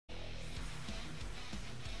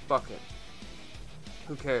Fuck it.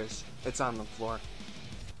 Who cares? It's on the floor.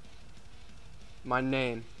 My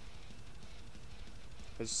name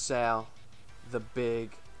is Sal the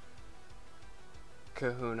Big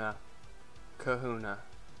Kahuna. Kahuna.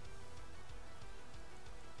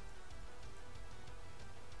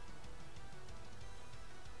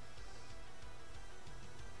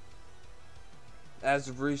 As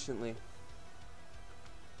of recently,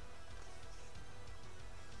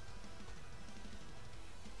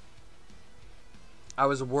 I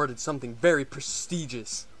was awarded something very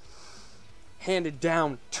prestigious, handed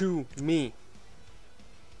down to me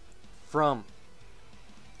from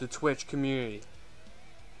the Twitch community.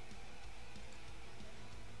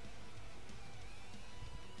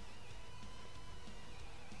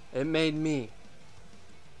 It made me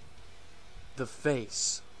the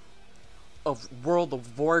face of World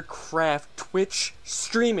of Warcraft Twitch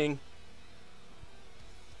streaming.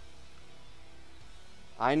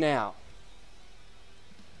 I now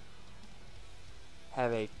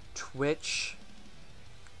have a Twitch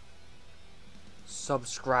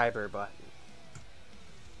subscriber button.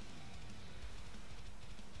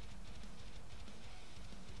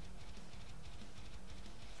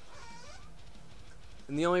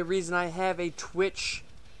 And the only reason I have a Twitch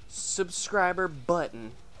subscriber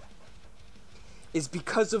button is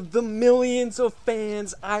because of the millions of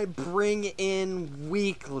fans I bring in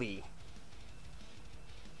weekly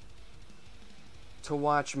to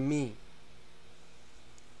watch me,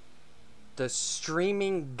 the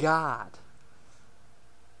streaming god,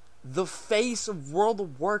 the face of World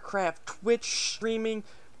of Warcraft Twitch streaming,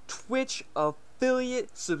 Twitch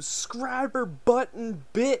affiliate, subscriber button,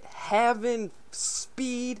 bit having,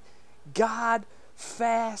 speed, god,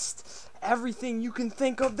 fast, everything you can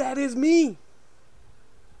think of, that is me.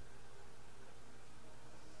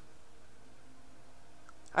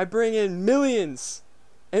 I bring in millions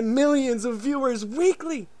and millions of viewers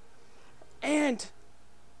weekly. And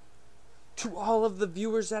to all of the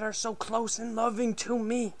viewers that are so close and loving to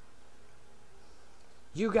me,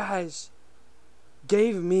 you guys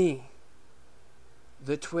gave me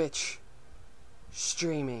the Twitch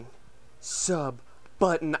streaming sub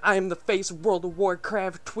button. I am the face of World of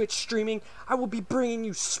Warcraft Twitch streaming. I will be bringing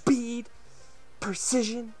you speed,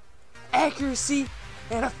 precision, accuracy,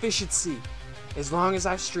 and efficiency as long as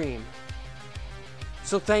I stream.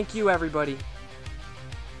 So thank you, everybody.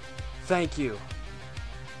 Thank you.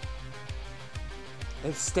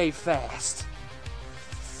 And stay fast.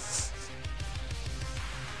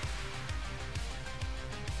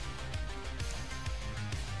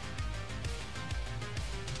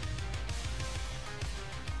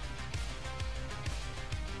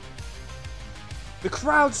 The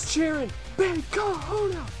crowd's cheering. Big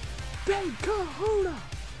Kahuna! Big Kahuna!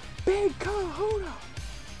 Big Kahuna!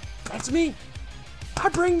 That's me. I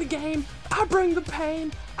bring the game. I bring the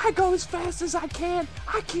pain. I go as fast as I can.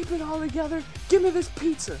 I keep it all together. Give me this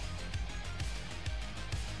pizza.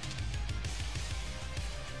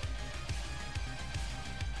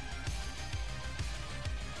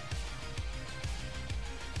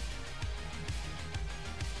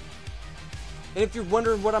 And if you're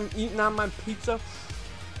wondering what I'm eating on my pizza,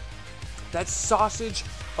 that's sausage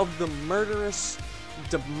of the murderous,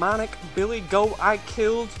 demonic Billy Goat I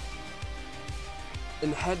killed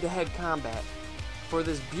in head-to-head combat for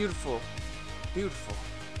this beautiful, beautiful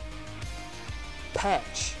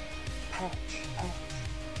patch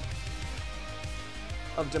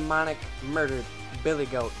of demonic, murdered Billy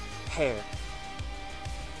Goat hair.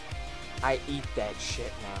 I eat that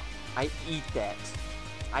shit now. I eat that.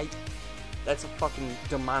 That's a fucking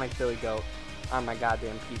demonic Billy Goat on my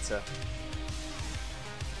goddamn pizza.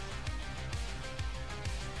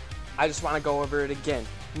 I just want to go over it again.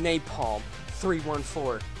 Napalm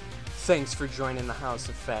 314. Thanks for joining the House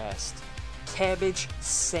of Fast. Cabbage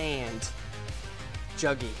Sand.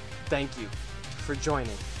 Juggy, thank you for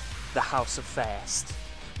joining the House of Fast.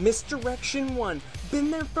 Misdirection 1. Been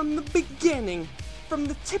there from the beginning. From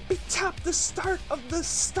the tippy top, the start of the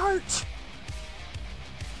start.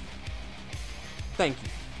 Thank you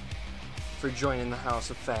for joining the House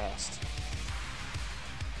of Fast.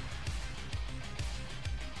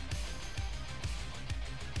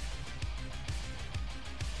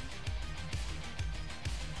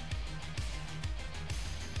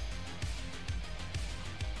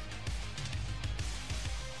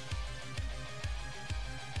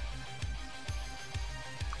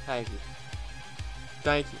 Thank you.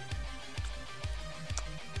 Thank you.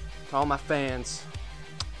 To all my fans,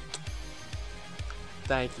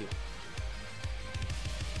 thank you.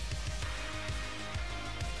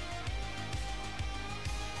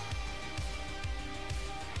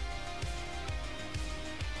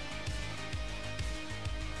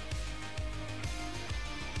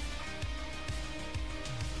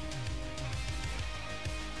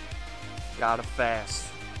 Gotta Fast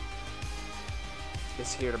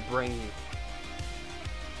is here to bring you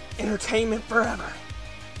entertainment forever.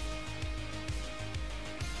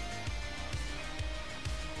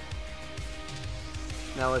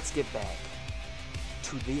 Now let's get back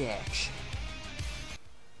to the action.